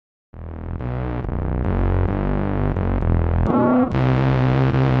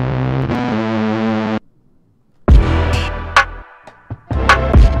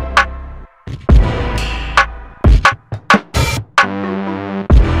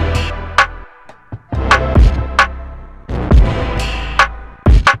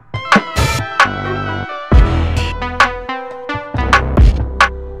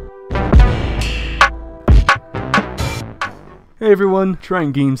Hey everyone,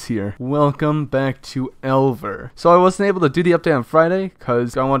 Trying Games here. Welcome back to Elver. So I wasn't able to do the update on Friday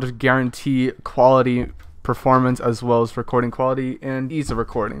because I wanted to guarantee quality performance as well as recording quality and ease of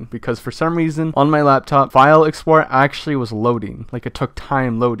recording, because for some reason on my laptop File Explorer actually was loading, like it took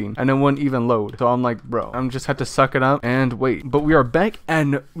time loading and it wouldn't even load. So I'm like, bro, I'm just had to suck it up and wait. But we are back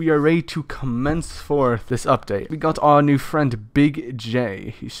and we are ready to commence for this update. We got our new friend Big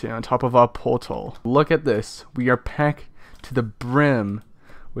J. He's sitting on top of our portal. Look at this. We are packed to the brim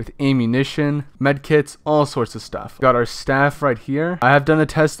with ammunition, medkits, all sorts of stuff. Got our staff right here. I have done a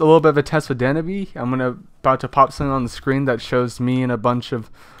little bit of a test with Danaby. I'm about to pop something on the screen that shows me and a bunch of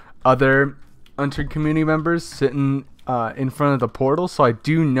other Unturned community members sitting in front of the portal. So I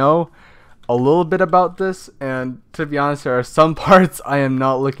do know a little bit about this, and to be honest, there are some parts I am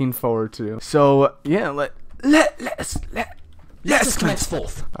not looking forward to. So yeah, let's commence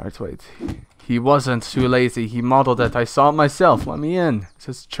forth. Alright, wait. He wasn't too lazy. He modeled it. I saw it myself. Let me in. It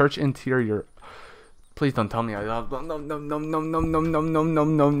says church interior. Please don't tell me I love. No.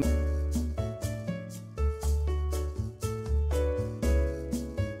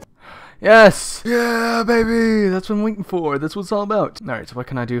 Yes! Yeah, baby! That's what I'm waiting for. That's what it's all about. Alright, so what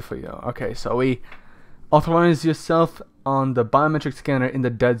can I do for you? Okay, so we authorize yourself on the biometric scanner in the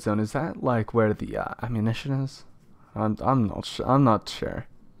dead zone. Is that like where the ammunition is? I'm not sure.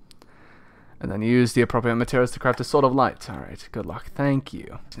 And then use the appropriate materials to craft a sword of light. Alright, good luck. Thank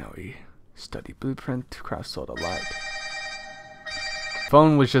you. Now we study blueprint to craft sword of light.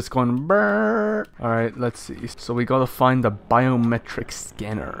 Phone was just going brrrr. Alright, let's see. So we gotta find the biometric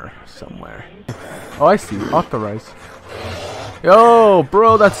scanner somewhere. Oh, I see. Authorize. Yo,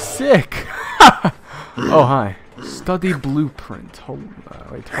 bro, that's sick. Oh, hi. Study blueprint.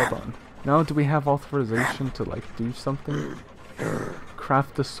 Wait, hold on. Now, do we have authorization to like do something?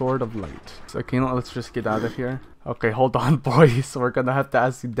 Craft the sword of light. So, okay, you know, let's just get out of here. Okay, hold on, boys. We're gonna have to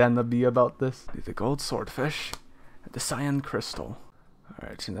ask Danaby about this. The gold swordfish, the cyan crystal.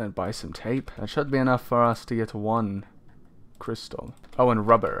 Alright, and then buy some tape. That should be enough for us to get one crystal. Oh, and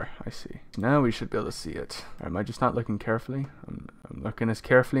rubber. I see. Now we should be able to see it. Am I just not looking carefully? I'm looking as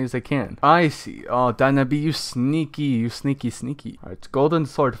carefully as I can. I see. Oh, Danaby, you sneaky. Alright, golden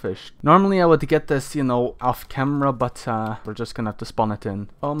swordfish. Normally I would get this, you know, off camera, but we're just gonna have to spawn it in.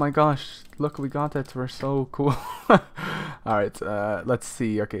 Oh my gosh, look, we got it. We're so cool. Alright, let's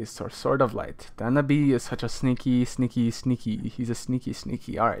see. Okay, so sword of light. Danaby is such a sneaky. He's a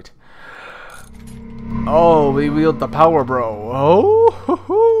sneaky. Alright. Oh, we wield the power, bro.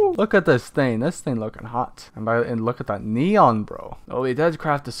 Oh, look at this thing. This thing looking hot. And look at that neon, bro. Oh, we did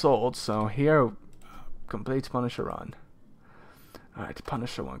craft a sword, so here, complete Punisher run. Alright,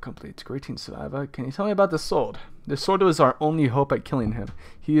 Punisher 1 complete. Greetings, survivor. Can you tell me about the sword? The sword is our only hope at killing him.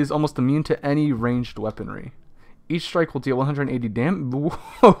 He is almost immune to any ranged weaponry. Each strike will deal 180 damage.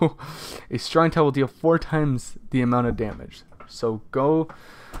 A strong attack will deal 4 times the amount of damage. So go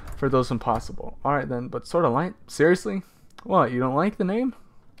for those impossible. Alright then, but sword of light? Seriously? What, you don't like the name?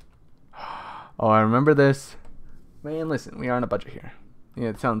 Oh, I remember this. Man, listen, we are on a budget here. Yeah,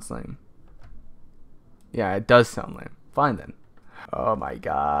 it sounds lame. Yeah, it does sound lame. Fine then. Oh my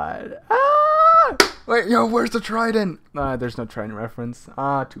god. Ah! Wait, yo, where's the trident? There's no trident reference.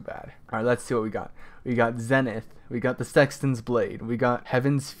 Too bad. Alright, let's see what we got. We got Zenith. We got the Sexton's Blade. We got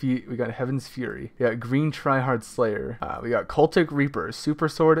Heaven's Fury. We got Green Tryhard Slayer. We got Cultic Reaper, Super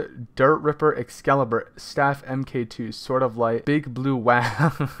Sword, Dirt Ripper, Excalibur, Staff MK2, Sword of Light, Big Blue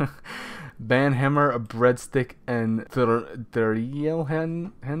Wow, Banhammer, a Breadstick, and Theriel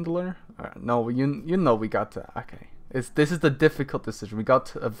Handler. No, you know we got to. Okay. This is the difficult decision. We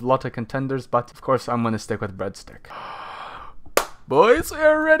got a lot of contenders, but of course I'm gonna stick with Breadstick. Boys, we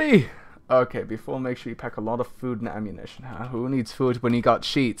are ready. Okay, before make sure you pack a lot of food and ammunition, huh? Who needs food when you got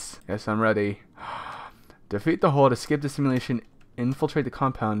sheets? Yes, I'm ready. Defeat the Horde, escape the simulation, infiltrate the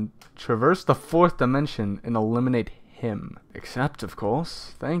compound, traverse the 4th dimension, and eliminate him. Accept, of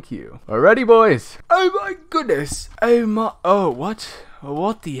course. Thank you. Alrighty, boys. Oh my goodness. Oh, what?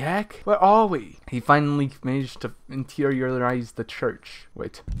 What the heck? Where are we? He finally managed to interiorize the church.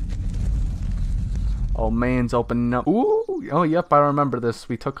 Wait. Oh, man's opening up. Ooh, oh, yep, I remember this.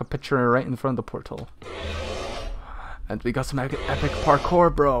 We took a picture right in front of the portal. And we got some epic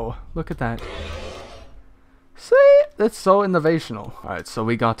parkour, bro. Look at that. See? That's so innovational. Alright, so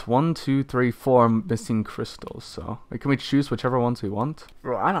we got 1, 2, 3, 4 missing crystals. So, can we choose whichever ones we want?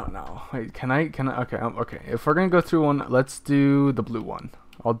 Bro, I don't know. Wait, can I? Okay, okay. If we're gonna go through one, let's do the blue one.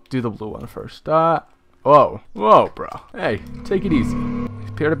 I'll do the blue one first. Whoa, bro. Hey, take it easy.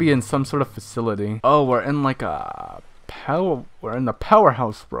 Appear to be in some sort of facility. Oh, we're in like a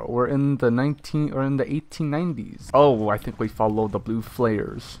powerhouse, bro. We're in the 1890s. Oh, I think we follow the blue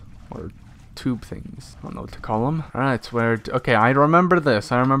flares or tube things. I don't know what to call them. All right, okay, I remember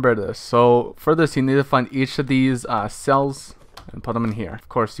this. So for this, you need to find each of these cells and put them in here. Of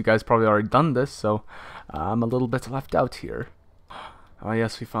course, you guys probably already done this, so I'm a little bit left out here. Oh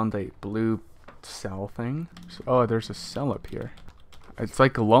yes, we found a blue cell thing. So, oh, there's a cell up here. It's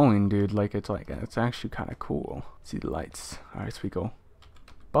like glowing, dude. It's actually kind of cool. See the lights. All right, so we go.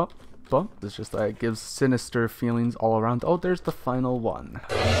 Bump, bump. It's just like gives sinister feelings all around. Oh, there's the final one.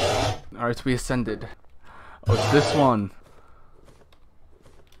 All right, so we ascended. Oh, it's this one.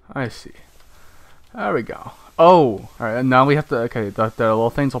 I see. There we go. Oh, all right. And now we have to. Okay, the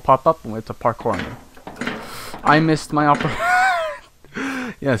little things will pop up, and we have to parkour in them. I missed my opportunity.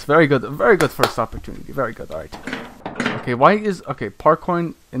 Yes, very good. Very good first opportunity. Very good. All right. Okay,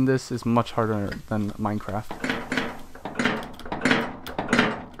 parkouring in this is much harder than Minecraft.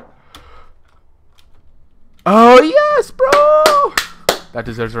 Oh yes, bro! That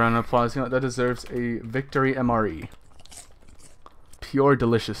deserves a round of applause. You know, that deserves a victory MRE. Pure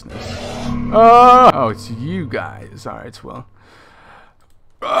deliciousness. Oh, it's you guys. All right, well.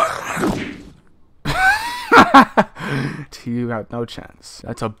 You had no chance.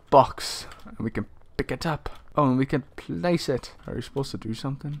 That's a box, and we can pick it up. Oh, and we can place it. Are you supposed to do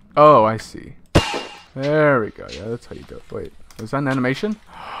something? Oh, I see. There we go. Yeah, that's how you do it. Wait, was that an animation?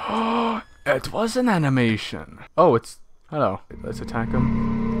 Oh, it was an animation. Oh, it's... Hello. Let's attack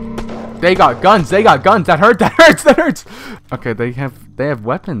them. They got guns. They got guns. That hurt. That hurts. That hurts. Okay, they have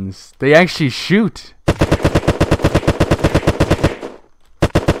weapons. They actually shoot.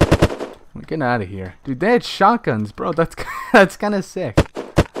 I'm getting out of here, dude. They had shotguns, bro. That's kind of sick.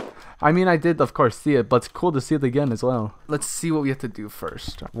 I mean, I did, of course, see it, but it's cool to see it again as well. Let's see what we have to do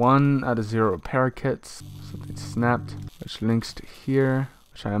first. 1 out of 0 repair kits. Something snapped, which links to here,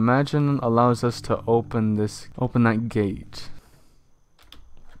 which I imagine allows us to open that gate.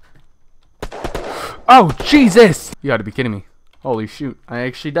 Oh, Jesus! You gotta be kidding me. Holy shoot, I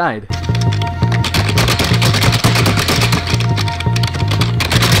actually died.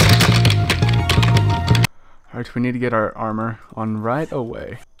 Alright, we need to get our armor on right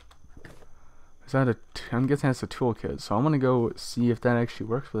away. Is that I'm guessing that's a toolkit, so I'm gonna go see if that actually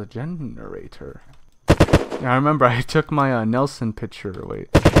works with a generator. Yeah, I remember I took my Nelson picture. Wait.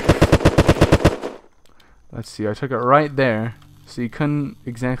 Let's see, I took it right there, so you couldn't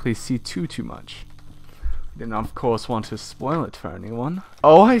exactly see too much. Didn't of course want to spoil it for anyone.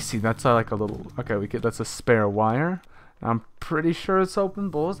 Oh, I see. That's like a little. Okay, that's a spare wire. I'm pretty sure it's open,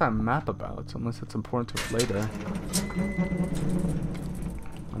 but what's that map about? Unless it's important to us later.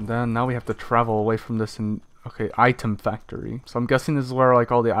 And then now we have to travel away from this item factory. So I'm guessing this is where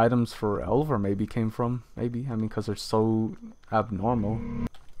like all the items for Elver maybe came from. Maybe. I mean, because they're so abnormal.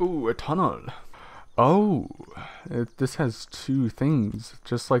 Ooh, a tunnel. Oh, this has 2 things,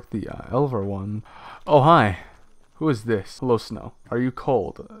 just like the Elver one. Oh, hi. Who is this? Hello, Snow. Are you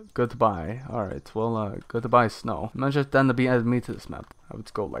cold? Goodbye. Alright, well, goodbye, Snow. Imagine then to be added me to this map. I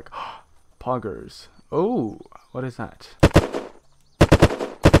would go like, poggers. Oh, what is that?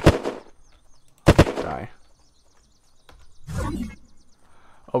 Die.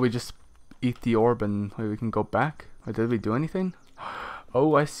 Oh, we just eat the orb and we can go back? Wait, did we do anything?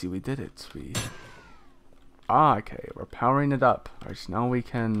 Oh, I see, we did it. Ah, okay, we're powering it up. Alright, so now we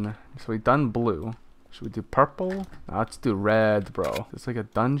can... So we've done blue. Should we do purple? Nah, let's do red, bro. It's like a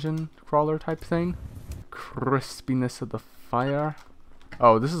dungeon crawler type thing. Crispiness of the fire.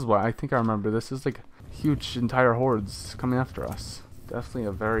 Oh, this is what I think I remember. This is like huge entire hordes coming after us. Definitely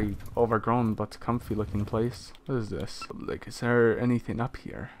a very overgrown but comfy looking place. What is this? Like, is there anything up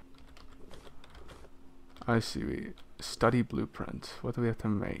here? I see. We study blueprint. What do we have to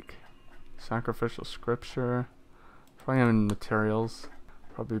make? Sacrificial scripture. Probably having materials.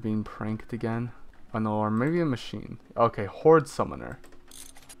 Probably being pranked again. Oh no, or maybe a machine. Okay, horde summoner.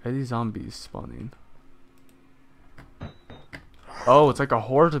 Are these zombies spawning? Oh, it's like a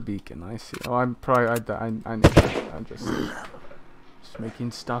horde beacon. I see. Oh, I'm probably I need that. I'm just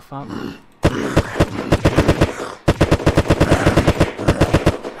making stuff up.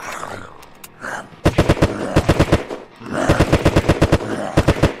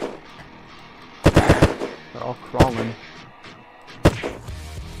 They're all crawling.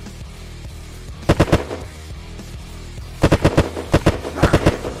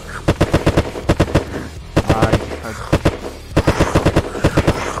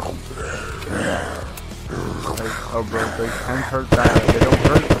 Oh bro, they can hurt that. They don't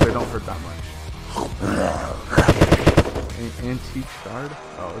hurt, but they don't hurt that much. An antique shard?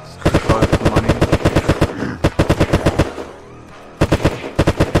 Oh, it's money.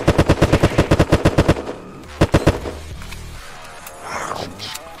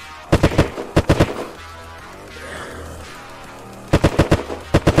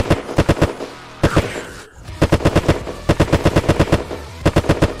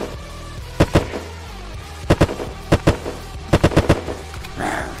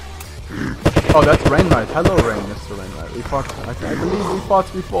 Oh, that's Rainwright. Hello, Mr. Rainwright. We fought. I believe we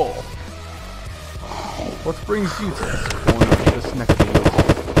fought before. What brings you to this corner, this neck of the woods?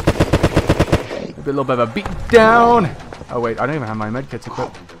 Maybe a little bit of a beat down. Oh wait, I don't even have my medkits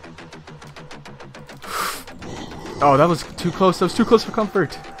equipped. Oh, that was too close. That was too close for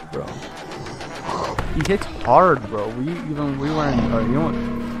comfort, bro. He hits hard, bro. We weren't. You know what?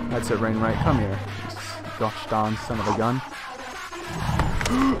 That's it, Rainwright. Come here, gosh darn son of a gun.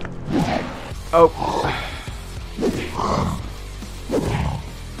 Oh.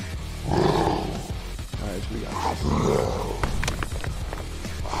 Alright, we got this.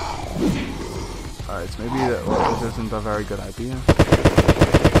 Alright, so maybe this isn't a very good idea.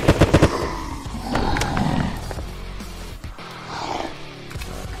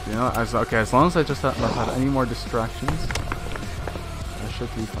 You know, as long as I just don't have any more distractions, I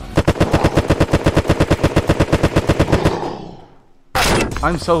should be fine.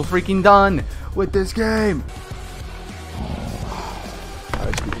 I'm so freaking done with this game.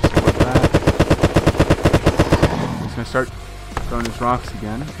 Alright, so we just go with that. He's gonna start throwing his rocks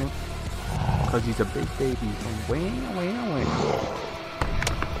again, okay? Because he's a big baby. Away.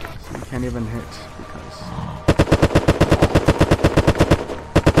 So he can't even hit because.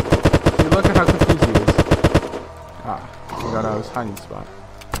 See, look at how confused he is. Ah, he got out of his hiding spot.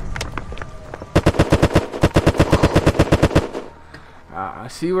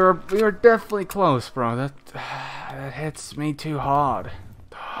 See, we were definitely close, bro. That hits me too hard.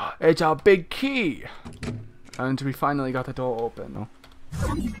 It's a big key, and we finally got the door open.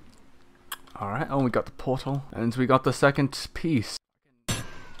 All right. Oh, we got the portal, and we got the second piece.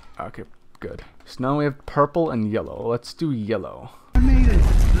 Okay, good. So now we have purple and yellow. Let's do yellow. I made it.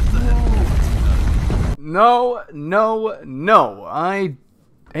 No. I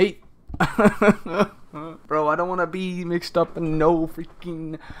hate. Bro, I don't want to be mixed up in no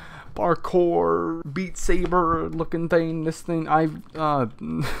freaking parkour, Beat Saber looking thing. This thing,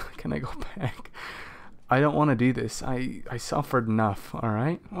 can I go back? I don't want to do this. I suffered enough. All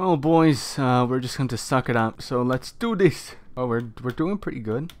right. Well, boys, we're just going to suck it up. So let's do this. Oh, we're doing pretty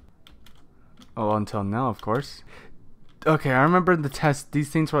good. Oh, until now, of course. Okay, I remember the test.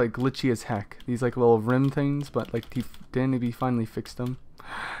 These things were like glitchy as heck. These like little rim things, but like he finally fixed them.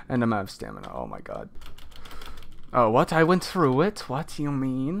 And I'm out of stamina. Oh my god. Oh, what? I went through it? What do you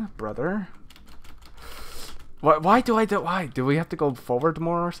mean, brother? Why do I do? Why? Do we have to go forward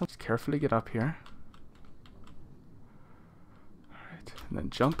more or something? Just carefully get up here. Alright. And then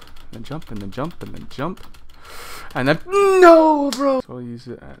jump. And then jump. And then jump. And then jump. And then. No, bro! So I'll use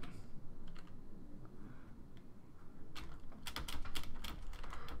it at.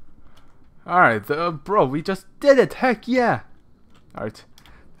 Alright, bro, we just did it! Heck yeah! Alright.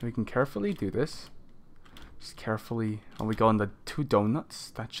 We can carefully do this. Just carefully. And we go on the 2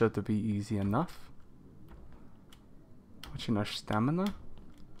 donuts. That should be easy enough. What's in our stamina?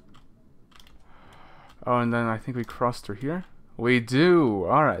 Oh, and then I think we cross through here. We do.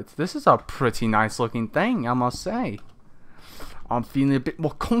 Alright. This is a pretty nice looking thing, I must say. I'm feeling a bit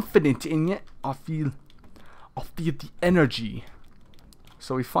more confident in it. I feel the energy.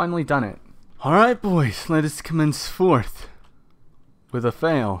 So we finally done it. Alright, boys. Let us commence forth. With a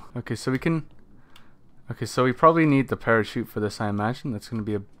fail. Okay, so we can. Okay, so we probably need the parachute for this, I imagine. That's going to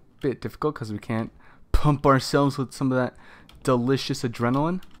be a bit difficult because we can't pump ourselves with some of that delicious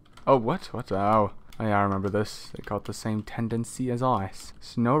adrenaline. Oh, what? What? Oh, yeah, I remember this. They got the same tendency as ice.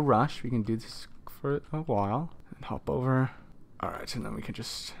 So no rush. We can do this for a while and hop over. Alright, and then we can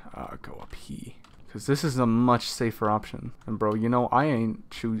just go up here. Because this is a much safer option. And bro, you know, I ain't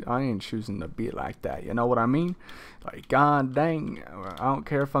choosing to be like that. You know what I mean? Like, god dang, I don't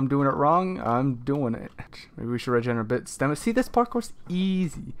care if I'm doing it wrong. I'm doing it. Maybe we should regenerate a bit. Stamina. See, this parkour's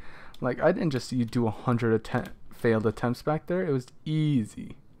easy. Like, I didn't just do 100 failed attempts back there. It was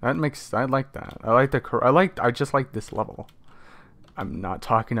easy. I like that. I just like this level. I'm not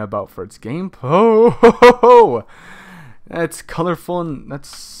talking about for its gameplay. Oh, that's colorful and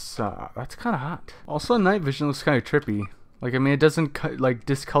that's kind of hot. Also, night vision looks kind of trippy. Like, I mean, it doesn't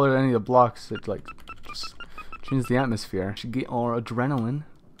discolor any of the blocks. It like just changes the atmosphere. Should get our adrenaline.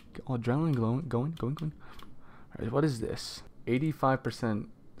 Get all adrenaline going. Alright, what is this? 85%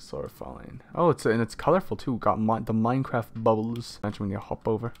 solar falling. Oh, it's colorful too. Got the Minecraft bubbles. Imagine when you hop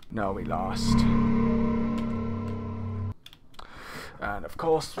over. No, we lost. And of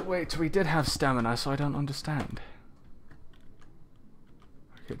course, wait, we did have stamina, so I don't understand.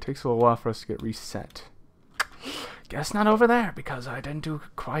 Okay, it takes a little while for us to get reset. Guess not over there, because I didn't do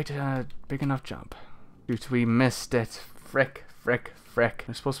quite a big enough jump. Dude, we missed it. Frick. We're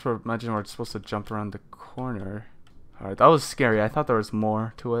supposed to imagine we're supposed to jump around the corner. Alright, that was scary. I thought there was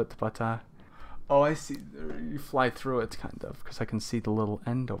more to it, but oh, I see. You fly through it, kind of, because I can see the little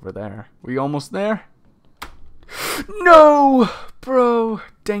end over there. We almost there? No! Bro!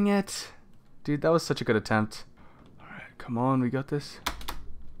 Dang it. Dude, that was such a good attempt. Alright, come on, we got this.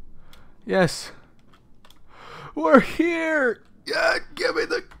 Yes. We're here! Yeah, give me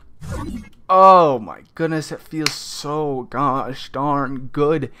the... Oh my goodness, it feels so gosh darn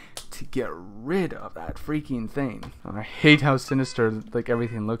good to get rid of that freaking thing. I hate how sinister like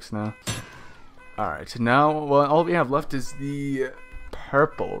everything looks now. Alright, so now, well, all we have left is the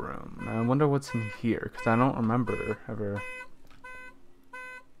purple room. I wonder what's in here, because I don't remember ever...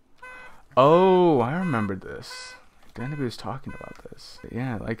 Oh, I remember this. Danby was talking about this.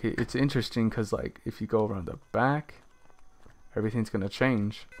 Yeah, like it's interesting because like if you go around the back, everything's gonna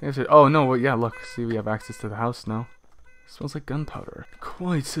change. Oh no, well, yeah, look, see we have access to the house now. It smells like gunpowder.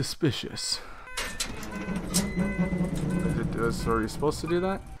 Quite suspicious. So are you supposed to do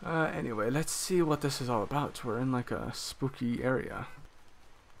that? Anyway, let's see what this is all about. We're in like a spooky area.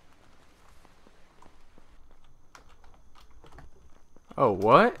 Oh,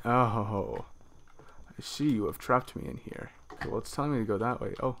 what? Oh, I see you have trapped me in here. Okay, well, it's telling me to go that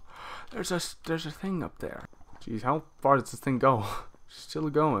way. Oh, there's a thing up there. Jeez, how far does this thing go? Still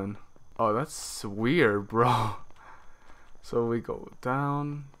going. Oh, that's weird, bro. So we go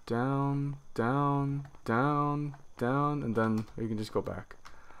down, down, down, down, down, and then we can just go back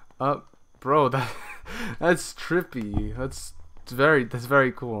up. Bro, that's trippy. That's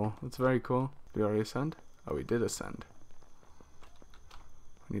very cool. That's very cool. Did we already ascend? Oh, we did ascend.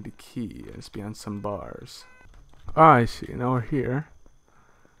 We need a key. It's behind some bars. Oh, I see. Now we're here.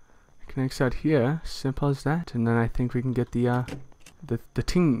 It connects out here. Simple as that. And then I think we can get the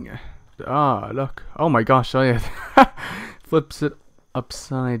ting. Ah, look. Oh my gosh. Oh yeah. Flips it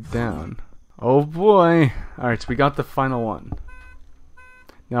upside down. Oh boy. Alright, so we got the final one.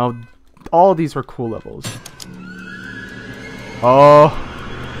 Now, all these were cool levels. Oh.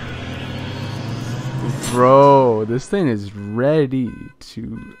 Bro, this thing is ready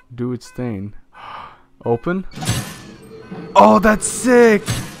to do its thing. Open. Oh, that's sick.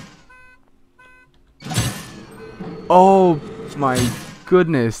 Oh my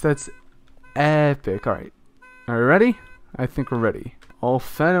goodness, that's epic. Alright. Are we ready? I think we're ready. All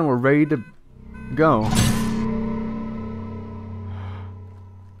fed and we're ready to go.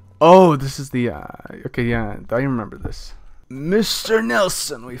 Oh, this is the, okay, yeah, I remember this. Mr.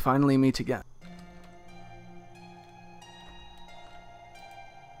 Nelson, we finally meet again.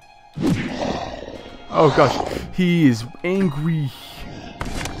 Oh gosh, he is angry.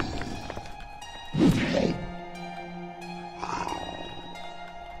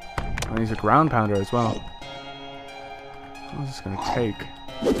 Oh, he's a ground pounder as well. What is this gonna take?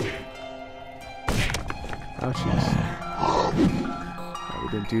 Oh jeez. Oh, we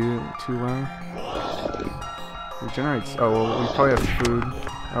didn't do too well. Regenerates. Oh well, we probably have food.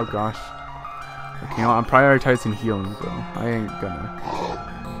 Oh gosh. Okay, you know, I'm prioritizing healing, bro. I ain't gonna.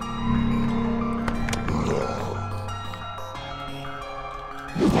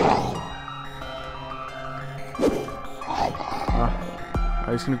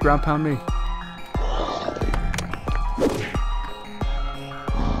 He's gonna ground pound me.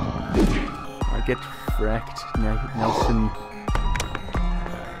 I get wrecked, Nelson.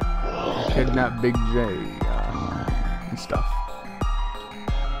 Kidnap Big J and stuff.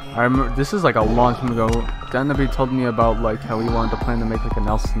 I remember this is like a long time ago. Danby told me about like how he wanted to plan to make like a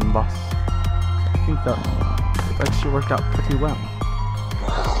Nelson bus. I think that actually worked out pretty well.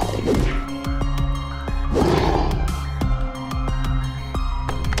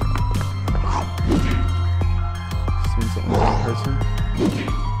 Person.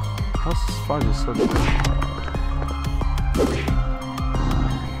 How far is this?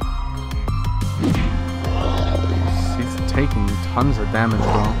 He's taking tons of damage,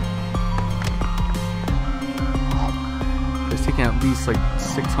 bro. He's taking at least like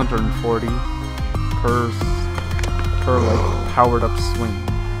 640 per like powered up swing.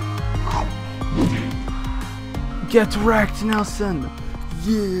 Get wrecked, Nelson!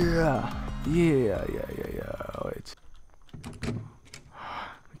 Yeah! Yeah. Wait.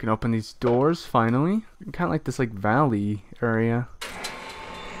 We can open these doors finally. Kind of like this like valley area.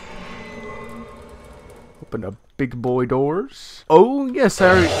 Open up big boy doors. Oh yes,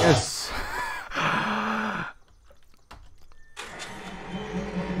 yes.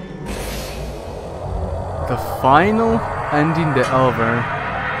 The final ending to Elver.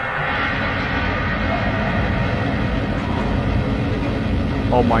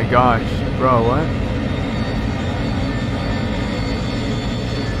 Oh my gosh, bro, what?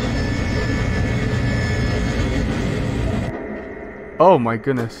 Oh my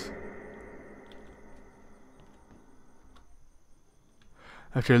goodness.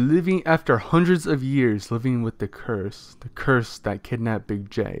 After hundreds of years living with the curse that kidnapped Big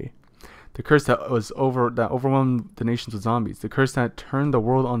J, the curse that overwhelmed the nations with zombies, the curse that turned the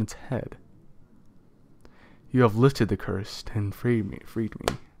world on its head. You have lifted the curse and freed me.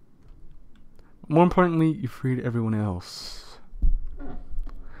 More importantly, you freed everyone else,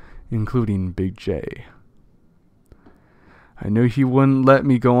 including Big J. I knew he wouldn't let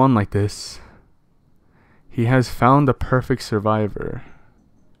me go on like this. He has found the perfect survivor.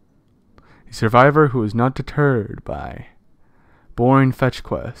 A survivor who is not deterred by boring fetch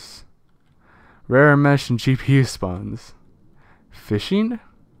quests, rare mesh and GPU spawns, fishing.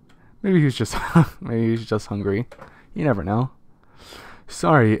 Maybe he's just hungry. You never know.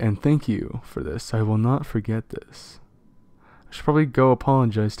 Sorry and thank you for this. I will not forget this. I should probably go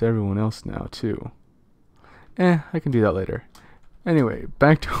apologize to everyone else now too. I can do that later. Anyway,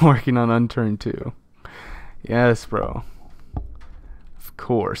 back to working on Unturned 2. Yes, bro. Of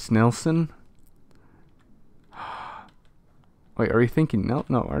course, Nelson. Wait, are we thinking No,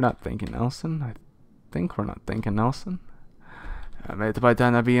 we're not thinking Nelson. I think we're not thinking Nelson. Made by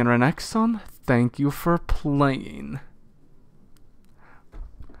Danabi and Renexon. Thank you for playing.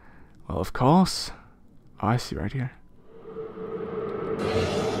 Well, of course. Oh, I see right here.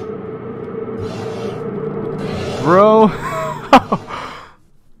 Bro.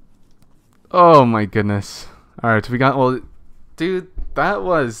 Oh my goodness. Alright, we got, well, dude, that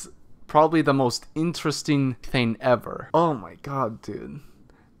was probably the most interesting thing ever. Oh my god, dude.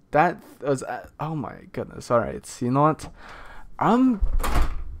 That was, oh my goodness. Alright, so you know what? I'm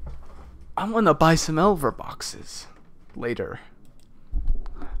gonna buy some Elver boxes later.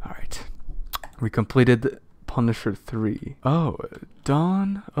 Alright. We completed Punisher 3. Oh,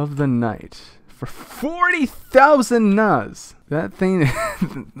 Dawn of the Night. For 40,000 NAS. That thing,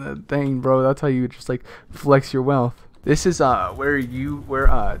 that thing, bro. That's how you just like flex your wealth. This is where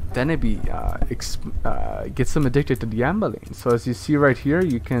Denaby gets them addicted to gambling. So as you see right here,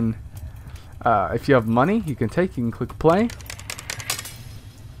 you can, if you have money, you can click play,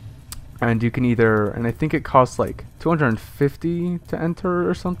 and you can either, and I think it costs like 250 to enter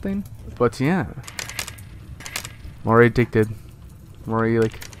or something. But yeah, more addicted, more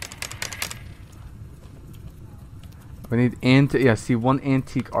like. We need see one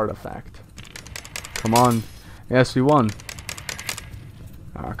antique artifact. Come on. Yes, we won.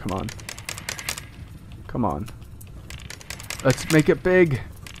 Ah, come on. Come on. Let's make it big.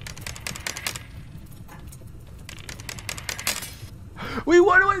 We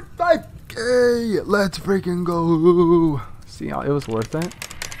won with 5K. Let's freaking go. See how it was worth it?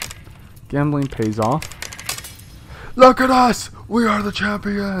 Gambling pays off. Look at us. We are the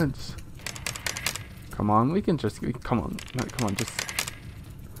champions. Come on, we can just, come on, just,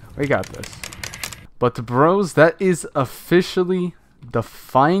 we got this. But bros, that is officially the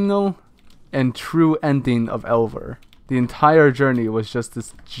final and true ending of Elver. The entire journey was just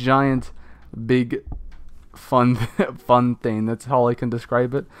this giant, big, fun thing. That's how I can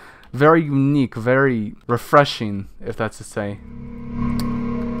describe it. Very unique, very refreshing, if that's to say.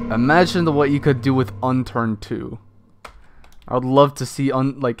 Imagine what you could do with Unturned 2. I would love to see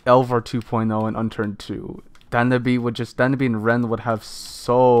like Elver 2.0 and Unturned 2. Danaby and Ren would have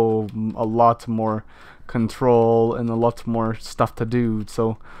a lot more control and a lot more stuff to do.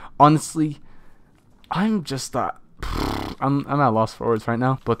 So honestly, I'm just I'm at a loss for words right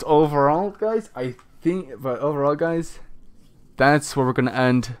now. But overall, guys, that's where we're gonna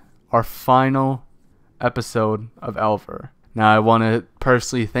end our final episode of Elver. Now I want to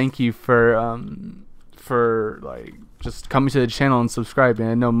personally thank you for like just coming to the channel and subscribing.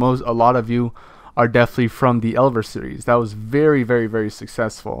 I know a lot of you are definitely from the Elver series. That was very, very, very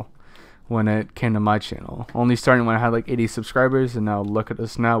successful when it came to my channel. Only starting when I had like 80 subscribers, and now look at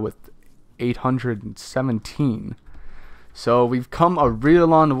us now with 817. So we've come a real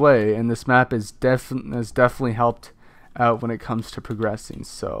long way, and this map has definitely helped out when it comes to progressing.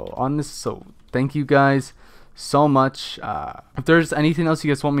 So thank you guys so much. If there's anything else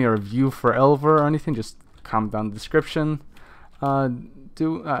you guys want me to review for Elver or anything, just comment down in the description.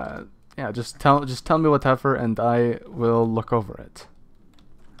 Just tell me whatever, and I will look over it.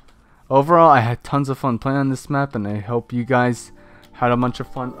 Overall, I had tons of fun playing on this map, and I hope you guys had a bunch of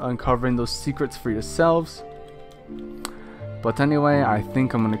fun uncovering those secrets for yourselves. But anyway, I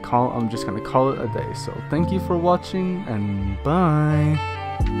think I'm just gonna call it a day. So thank you for watching, and bye.